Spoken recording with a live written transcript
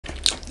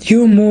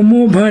यो मोमो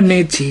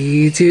भन्ने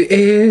चीज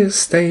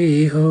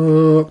यस्तै हो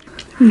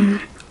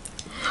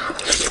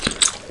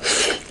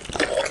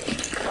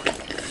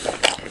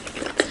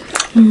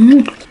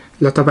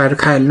ल तपाईहरु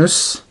खाइहाल्नुस्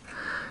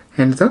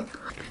हैन त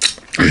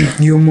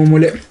यो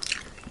मोमोले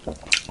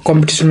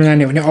कम्पिटिसनमा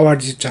जाने भने अवार्ड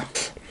जित्छ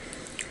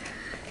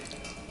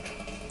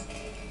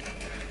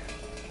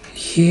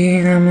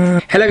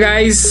Hello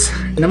guys,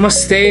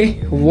 namaste,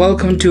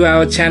 welcome to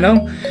our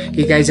channel.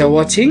 You guys are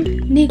watching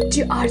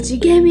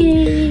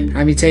NICKGRGGAMING.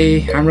 हामी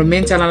चाहिँ हाम्रो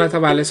मेन च्यानललाई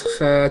तपाईहरुले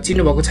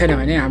चिन्नु भएको छैन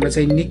भने हाम्रो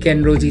चाहिँ निक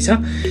एन्ड रोजी छ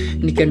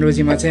निक एन्ड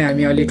रोजीमा चाहिँ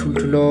हामी अलि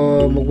ठुलठुलो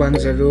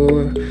मुकबाङ्सहरु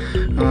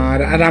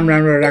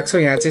राम्रो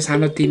राख्छौं यहाँ चाहिँ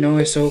सानो तिनो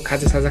यसो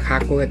खाजा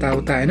खाएको यता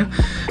उता हैन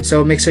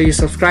so make sure you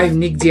subscribe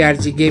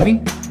NICKGRGGAMINग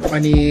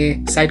अनि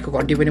साइडको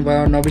घण्टी पनि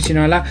बजाउन नबिर्सिनु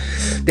होला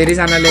धेरै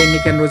जनाले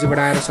निक एन्ड रोजीबाट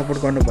आएर सपोर्ट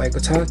गर्नु भएको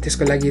छ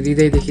त्यसको लागि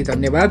हृदयदेखि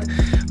धन्यवाद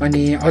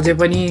अनि अझै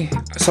पनि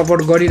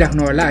सपोर्ट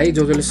गरिराख्नु होला है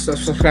जसले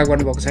सब्स्क्राइब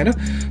गर्नु भएको छैन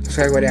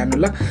सब्स्क्राइब गरिहाल्नु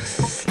ल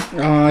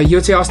यो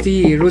चाहिँ अस्ति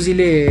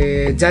रोजीले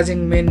जाजिङ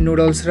मेन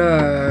नुडल्स र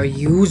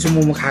ह्युज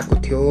मोमो खाएको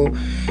थियो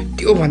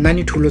त्यो भन्दा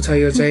नि ठुलो छ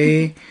यो चाहिँ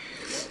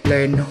ल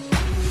हेर्नु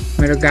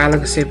मेरो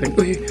गालाको सेप हेर्नु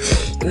ओइ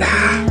ला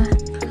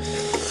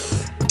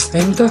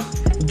हेर्नु त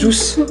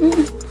जुस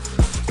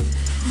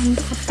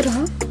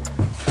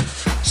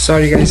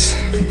सरी गाइस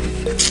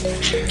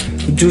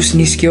जुस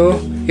निस्क्यो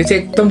यो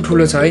चाहिँ एकदम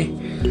ठुलो छ है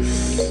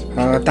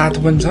तातो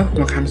पनि छ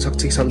म खान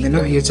सक्छु कि सक्दिन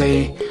यो चाहिँ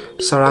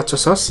सराचो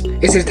सस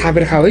यसरी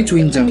थापेर खाऊ है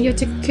चुइन्छ यो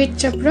चाहिँ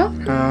केचप र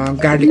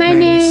गार्लिक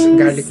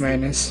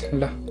मायोनेज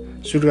ल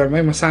सुरु गरौँ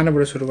है म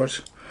सानोबाट सुरु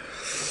गर्छु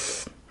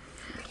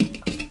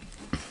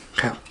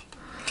खाऊ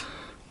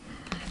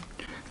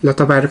ल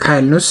तपाईहरु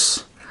खाइहाल्नुस्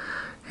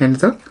हैन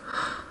त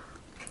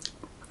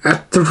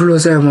यत्रो ठुलो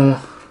छ मोमो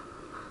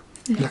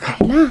ल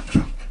खाऊ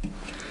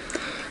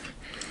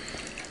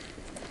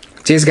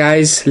Cheers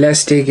guys,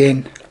 let's dig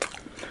in.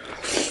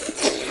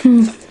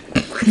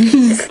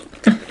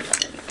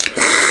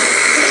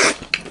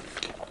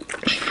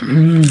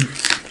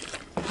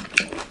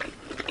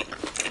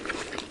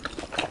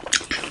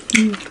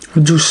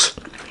 Juice.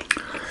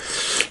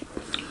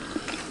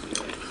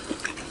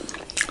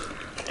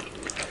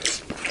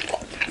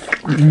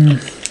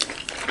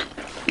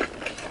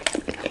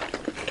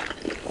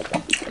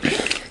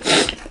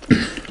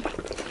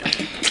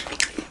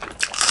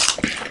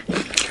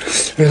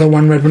 यो त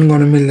वन बाइट पनि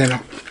गर्न मिल्दैन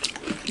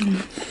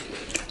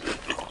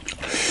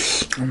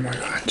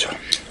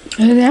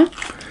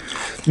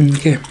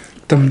के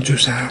एकदम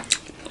जुस आयो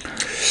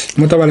म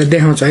तपाईलाई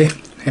देखाउँछु है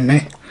हेर्न है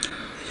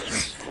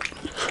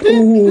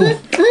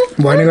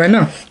भनेको होइन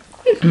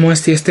म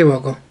अस्ति यस्तै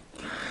भएको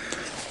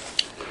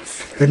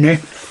हेर्ने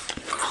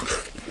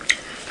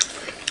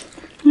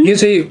यो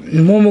चाहिँ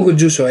मोमोको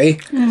जुस हो है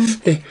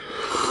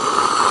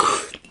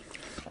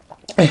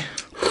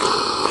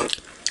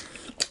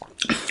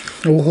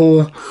ओहो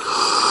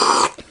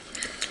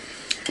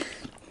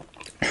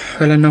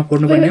पहिला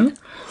नपोर्नु पर्ने हो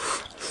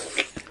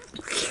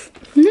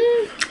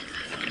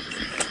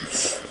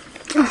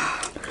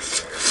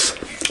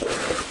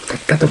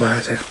तातो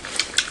भएको छ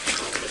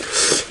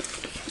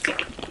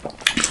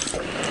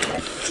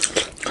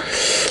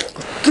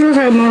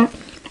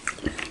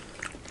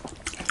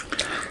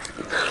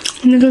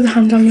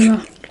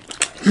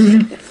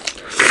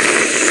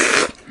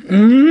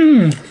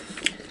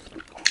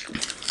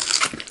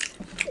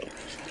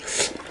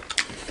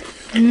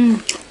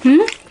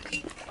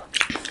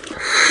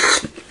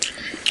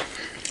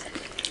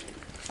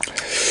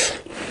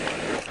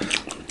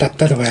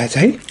तातो भएछ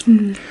है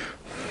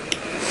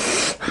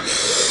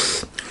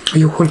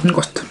यो खोल पनि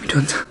कस्तो मिठो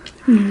हुन्छ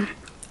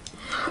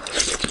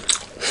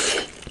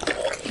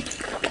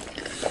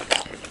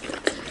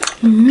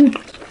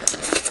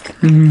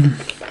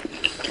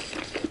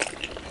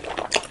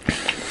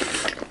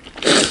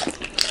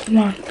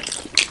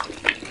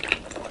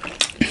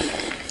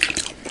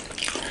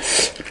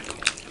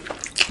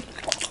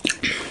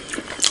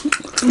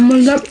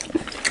मतलब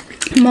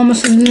मोमो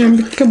सब्जी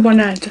के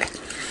बनाएछ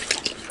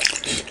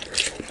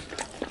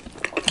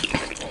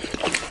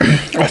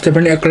अस्ति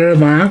पनि एक्लै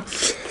बनायो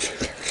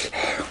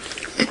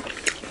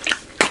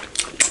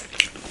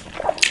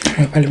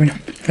नेपाली पनि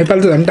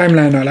नेपाली त झन् टाइम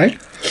लागेन होला है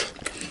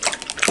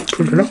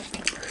ठुल्ठुलो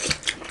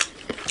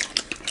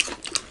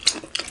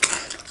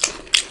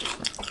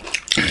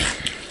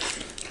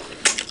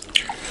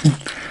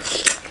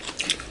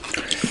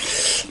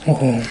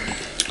ओहो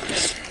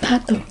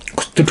तातो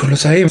कस्तो ठुलो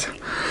छ है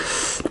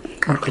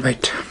अर्को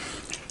बाइट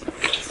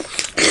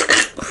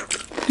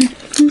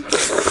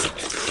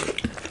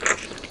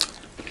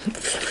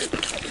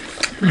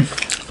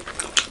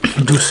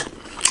जुस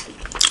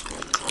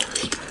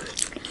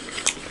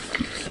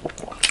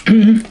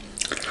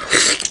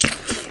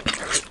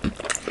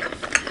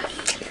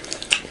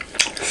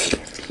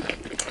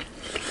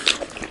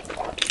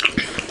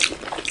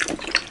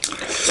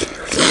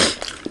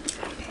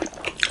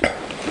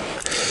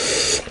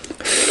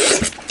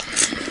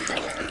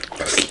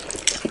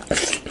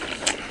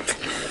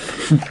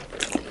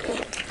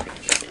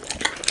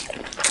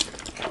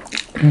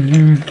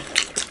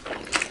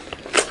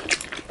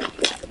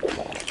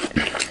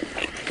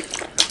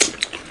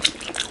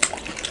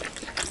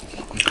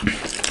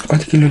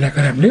कति किलो ल्याएको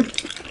हामीले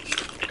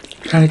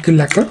 3.5 किलो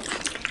ल्याएको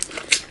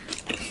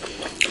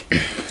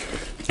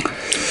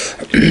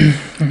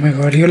my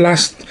god यो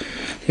लास्ट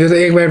यो त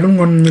एक बार पनि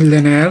गर्नु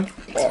मिल्दैन यार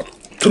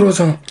कत्रो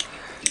छ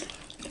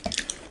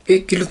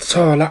 1 किलो त छ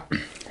होला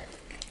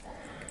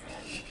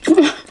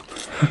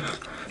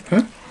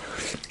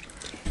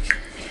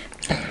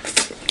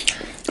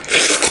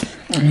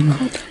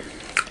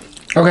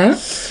Okay.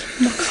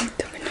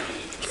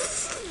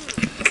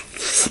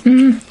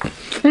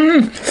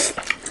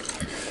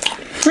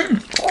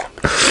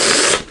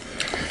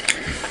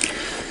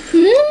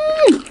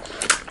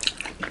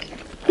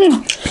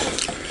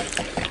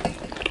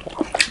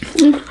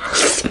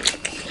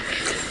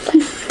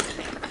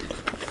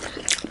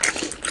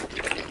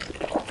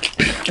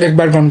 एक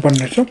बार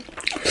गर्नुपर्ने रहेछ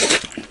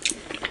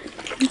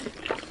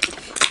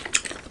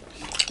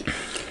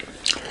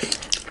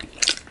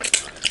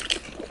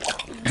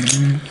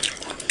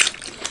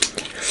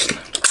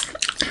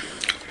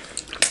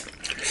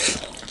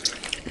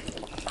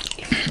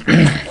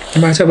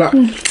माछा बा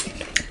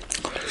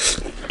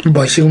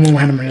भैँसीको मोमो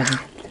खानु मन लाग्यो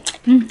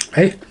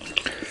है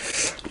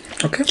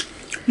ओके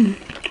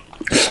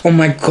ओ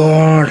माई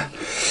गड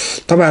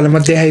तपाईँहरूलाई म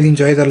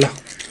देखाइदिन्छु है त ल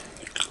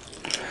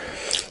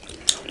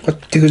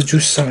कतिको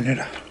जुस छ भनेर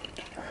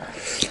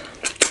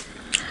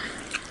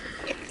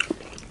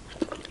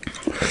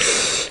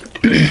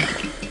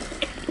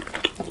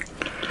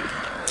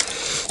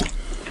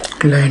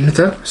ल हेर्नु त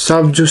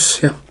सब जुस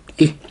यो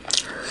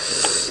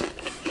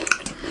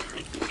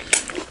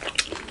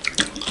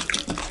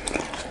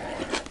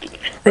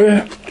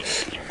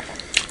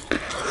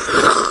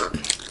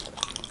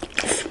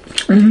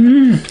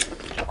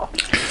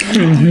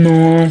No.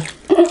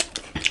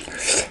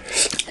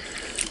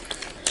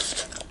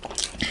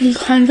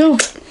 खान्छौ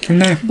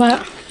नहीं बा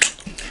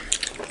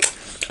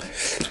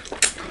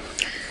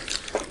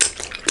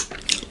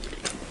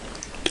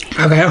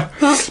आ गयो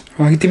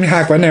अघि तिमी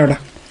खाएको होइन एउटा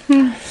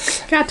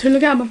क्या ठुलो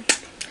क्या अब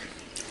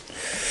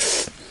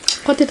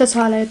कति त छ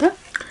होला यो त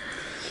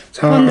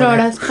 15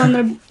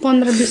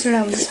 20 वटा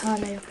हुन छ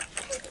होला यो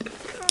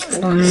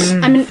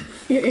आई मिन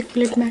यो एक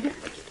प्लेटमा क्या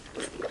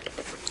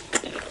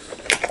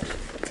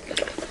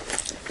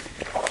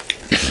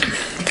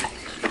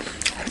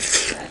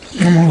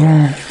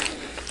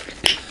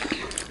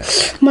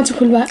म चाहिँ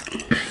फुलबा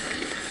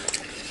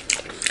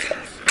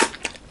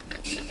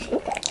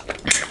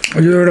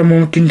यो एउटा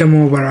मोमो 3टा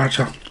मोमो बराबर छ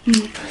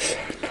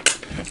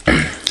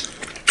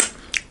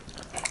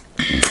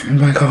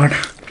my god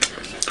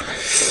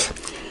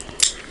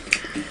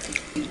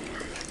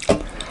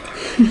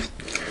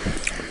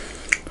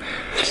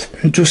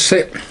जुस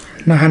चाहिँ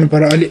नखानु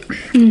पर्यो अलि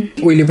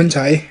ओइली पनि छ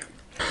है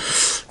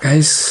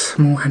गाइस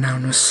मोमो खान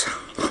आउनुहोस्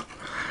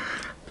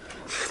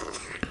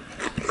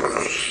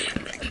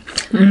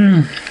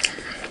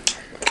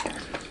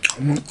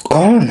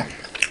God.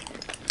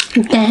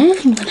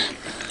 Damn.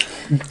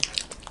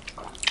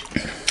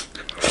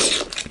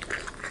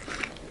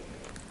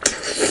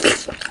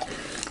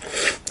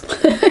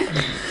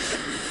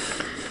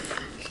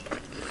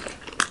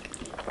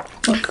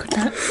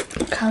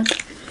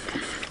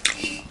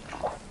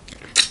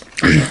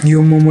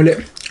 यो मोमोले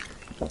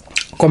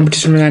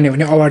कम्पिटिसनमा जाने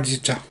भने अवार्ड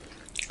जित्छ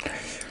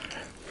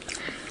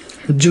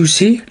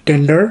जुसी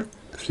टेन्डर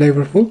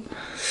फ्लेभरफुल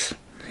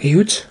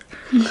ह्युज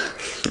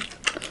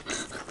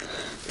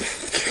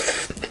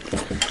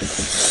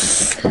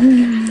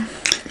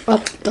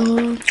अब तो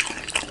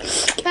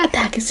क्या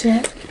था किस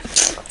यार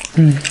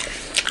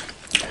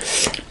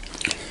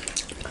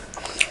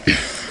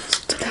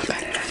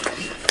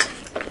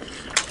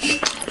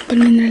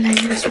पनीर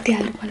लगी रसोटी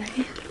आलू वाला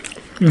है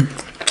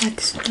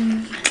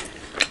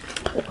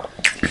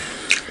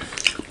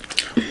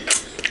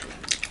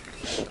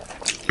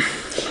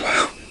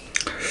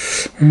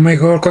Oh my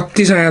god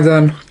कति छ यहाँ त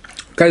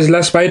guys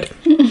last bite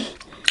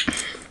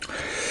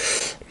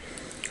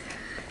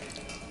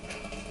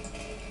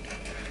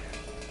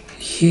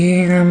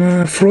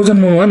frozen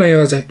momo हो न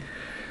यो चाहिँ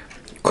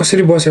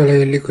कसरी बस्यो होला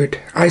यो लिक्विड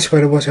आइस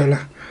भएर बस्यो होला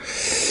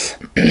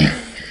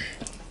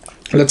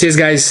ल चेस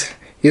गाइस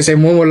यो चाहिँ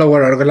मोमो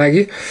लभरहरूको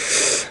लागि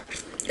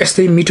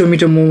यस्तै मिठो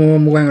मिठो मोमो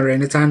मुगाङहरू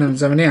हेर्न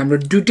चाहनुहुन्छ भने हाम्रो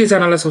दुईटै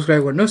च्यानललाई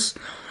सब्स्क्राइब गर्नुहोस्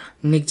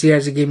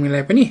निकजीआरजी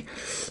गेमिङलाई पनि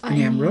अनि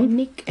हाम्रो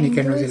निक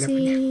एन्ड रोजीलाई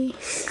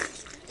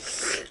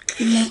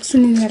पनि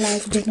सुनिँदै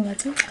लागेको देख्नु भएको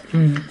छ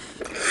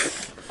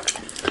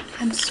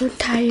आइ एम सो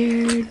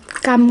टायर्ड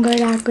काम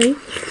गरेर आएकै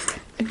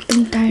एकदम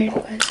टायर्ड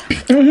भएछ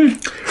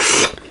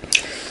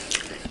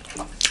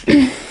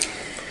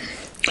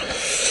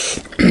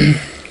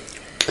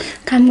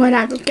काम गरेर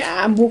आएको क्या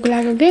भोक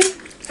लाग्यो के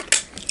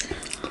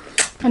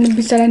अनि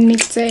बिचरा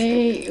निक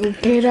चाहिँ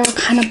उठेर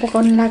खाना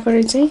पकाउनु लाग्यो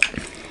रहेछ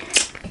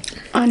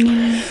अनि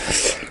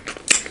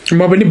म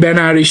पनि बिहान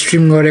आएर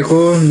स्ट्रिम गरेको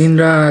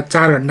निन्द्रा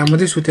 4 घण्टा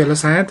मात्रै सुतेँ होला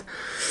सायद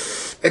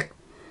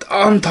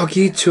एकदम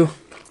थकित छु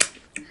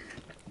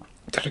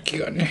तर के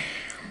गर्ने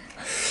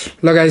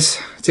ल guys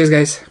chess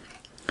guys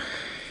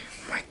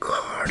my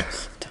God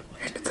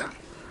हेर्नु त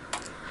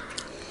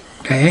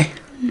ए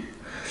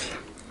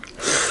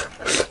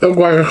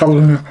गएर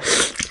खाउँछु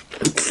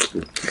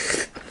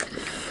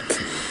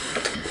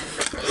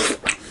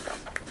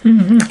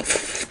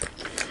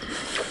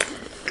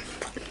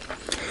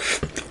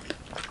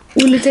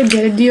उसले चाहिँ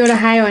धेरै दियो र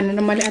खायो भनेर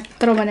मैले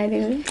यत्रो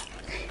बनाइदिएको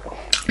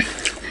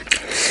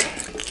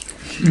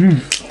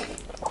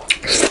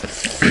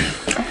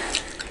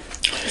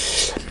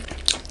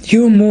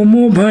यो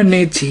मोमो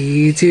भन्ने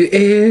चीज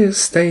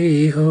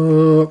यस्तै हो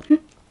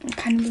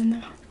खानु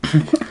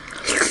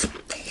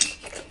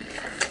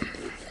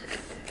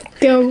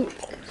त्यो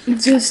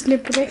जुसले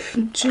पुरै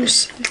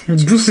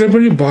जुसले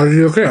पनि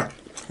भरियो क्या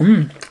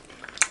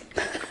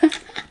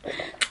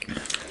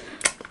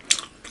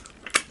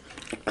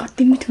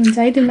कति मिठो हुन्छ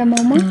है तिमीलाई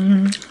मोमो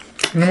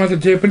मलाई त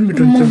जे पनि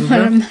मिठो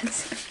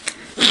हुन्छ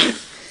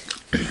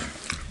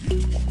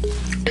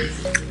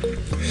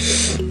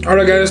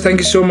Alright guys,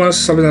 thank you so much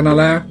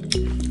सबैजनालाई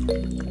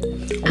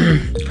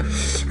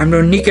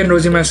हाम्रो निक एन्ड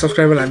रोजीमा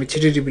सब्सक्राइबर हामी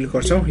छिटै रिभिल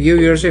गर्छौं यो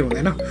इयर चाहिँ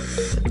हुँदैन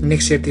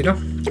next इयरतिर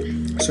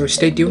so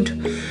stay tuned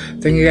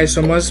thank you guys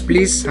so much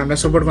please हामीलाई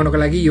सपोर्ट गर्नको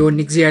लागि यो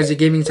NICKGRG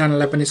गेमिङ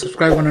च्यानललाई पनि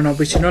सब्स्क्राइब गर्न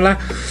नबिर्सिनु होला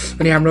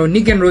अनि हाम्रो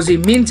निक एन्ड रोजी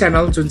मेन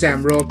च्यानल जुन चाहिँ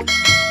हाम्रो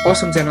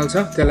awesome च्यानल छ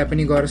त्यसलाई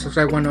पनि गएर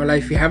सब्स्क्राइब गर्नु होला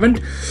इफ यु हैवन्ट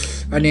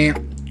अनि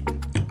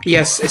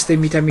यस यस्तै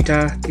मिठा मिठा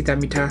तिता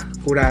मिठा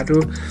कुराहरु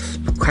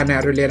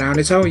खानाहरु लिएर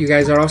आउने छौ you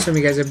guys are awesome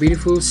you guys are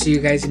beautiful see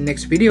you guys in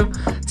next video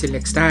till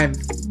next time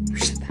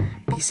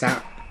peace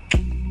out